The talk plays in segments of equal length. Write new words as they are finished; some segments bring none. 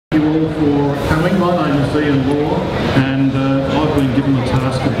Thank you all for coming. My name is Ian Law, and I've been given the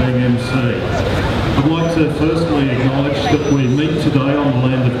task of being MC. I'd like to firstly acknowledge that we meet today on the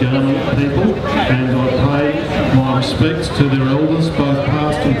land of Kaurna people, and I pay my respects to their elders, both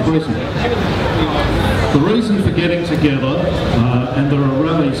past and present. The reason for getting together, and there are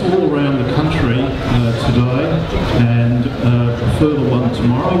rallies all around the country today, and a further one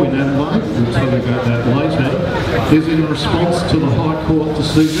tomorrow in Adelaide, we'll tell you about that later, is in response to the High Court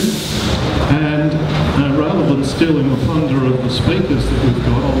decision. And rather than stealing the thunder of the speakers that we've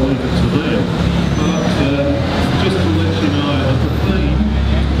got, I'll leave it to them. But just to let you know that the theme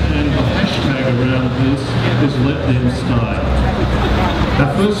and the hashtag around this is Let Them Stay.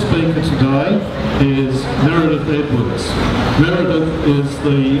 Our first speaker today is Meredith Edwards. Meredith is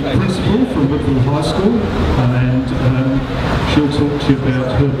the principal from Woodville High School, and she'll talk to you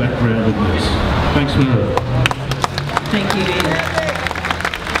about her background in this. Thanks, Meredith. Thank you, Ian.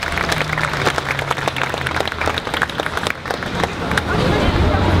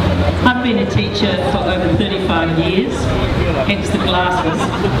 I've been a teacher for over 35 years, hence the glasses,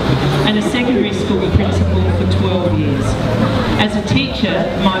 and a secondary school principal for 12 years. As a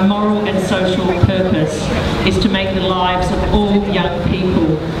teacher, my moral and social purpose is to make the lives of all young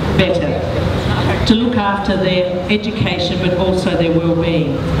people better, to look after their education but also their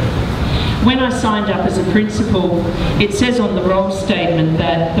well-being. When I signed up as a principal, it says on the role statement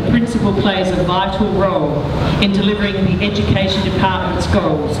that the principal plays a vital role in delivering the education department's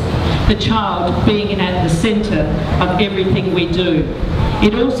goals, the child being at the centre of everything we do.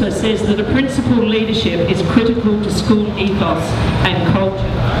 It also says that a principal leadership is critical to school ethos and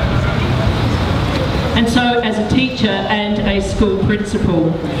culture. And so, as a teacher and a school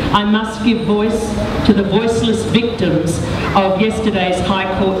principal, I must give voice to the voiceless victims of yesterday's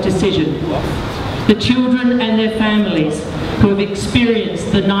High Court decision. The children and their families who have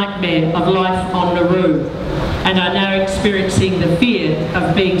experienced the nightmare of life on Nauru and are now experiencing the fear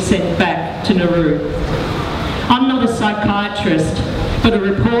of being sent back to Nauru. I'm not a psychiatrist, but a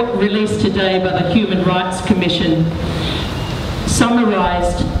report released today by the Human Rights Commission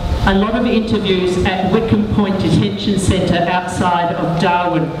summarised a lot of interviews at Wickham Point Detention Centre outside of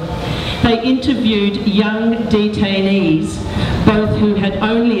Darwin. They interviewed young detainees, both who had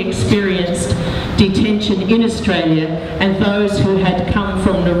only experienced detention in Australia and those who had come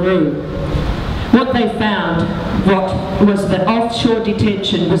from Nauru. What they found was that offshore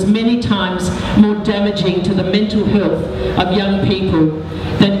detention was many times more damaging to the mental health of young people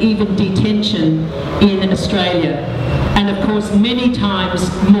than even detention in Australia. And of course many times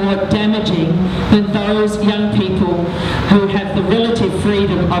more damaging than those young people who have the relative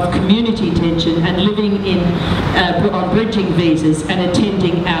freedom of community detention and living on bridging visas and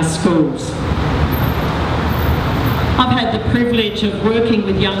attending our schools. I've had the privilege of working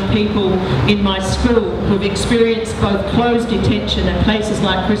with young people in my school who've experienced both closed detention at places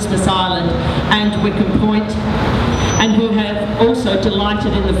like Christmas Island and Wickham Point, and who have also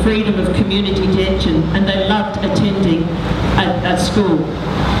delighted in the freedom of community detention, and they loved attending at school.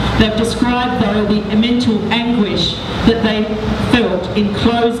 They've described, though, the mental anguish that they felt in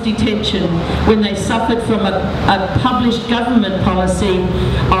closed detention when they suffered from a published government policy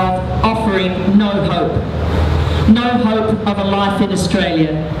of offering no hope. No hope of a life in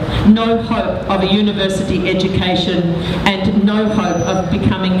Australia, no hope of a university education, and no hope of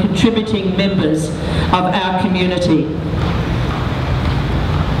becoming contributing members of our community.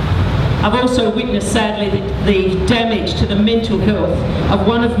 I've also witnessed, sadly, the damage to the mental health of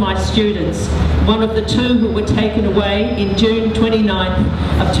one of my students, one of the two who were taken away in June 29th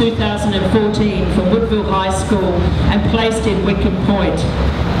of 2014 from Woodville High School and placed in Wickham Point.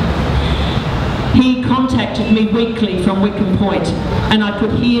 He contacted me weekly from Wickham Point, and I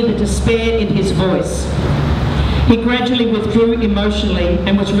could hear the despair in his voice. He gradually withdrew emotionally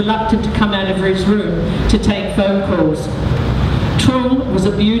and was reluctant to come out of his room to take phone calls. Trung was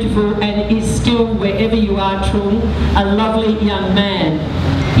a beautiful, and is still, wherever you are, Trung, a lovely young man.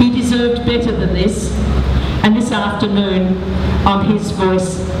 He deserved better than this, and this afternoon I'm his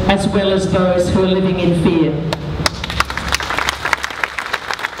voice as well as those who are living in fear.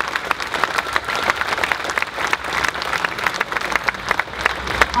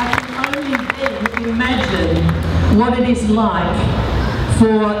 I can only then imagine what it is like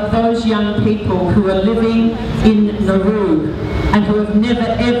for those young people who are living in Nauru and who have never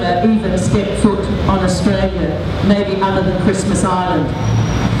ever even stepped foot on Australia, maybe other than Christmas Island.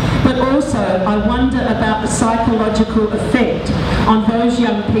 But also I wonder about the psychological effect on those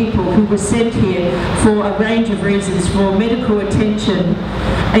young people who were sent here for a range of reasons for medical attention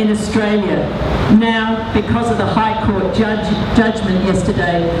in Australia. Now, because of the High Court judgment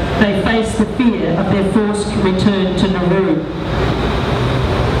yesterday, they face the fear of their forced return to Nauru.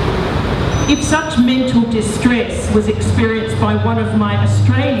 If such mental distress was experienced by one of my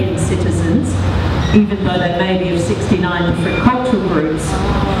Australian citizens, even though they may be of 69 different cultural groups,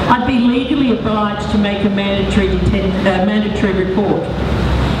 I'd be legally obliged to make a mandatory report.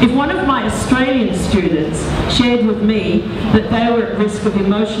 If one of my Australian students shared with me that they were at risk of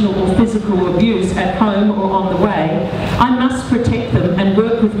emotional or physical abuse at home or on the way, I must protect them and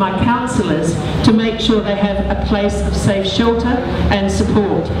work with my counsellors to make sure they have a place of safe shelter and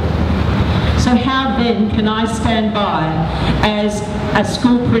support. So how then can I stand by as a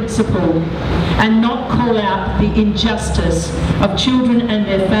school principal and not call out the injustice of children and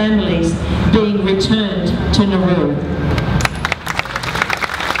their families being returned to Nauru?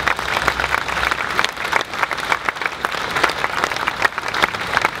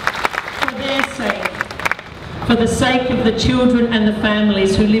 For the sake of the children and the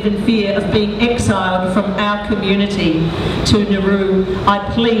families who live in fear of being exiled from our community to Nauru,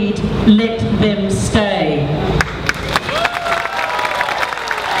 I plead, let them stay.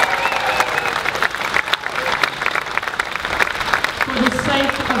 For the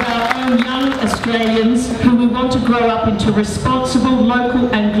sake of our own young Australians who we want to grow up into responsible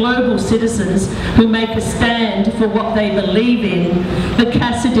local and global citizens who make a stand for what they believe in, the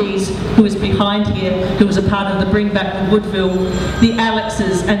Cassidys, who is behind here, who was a part of the Bring Back the Woodville, the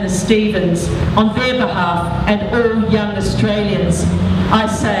Alexes and the Stephens, on their behalf and all young Australians, I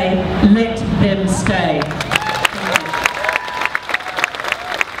say, let them stay.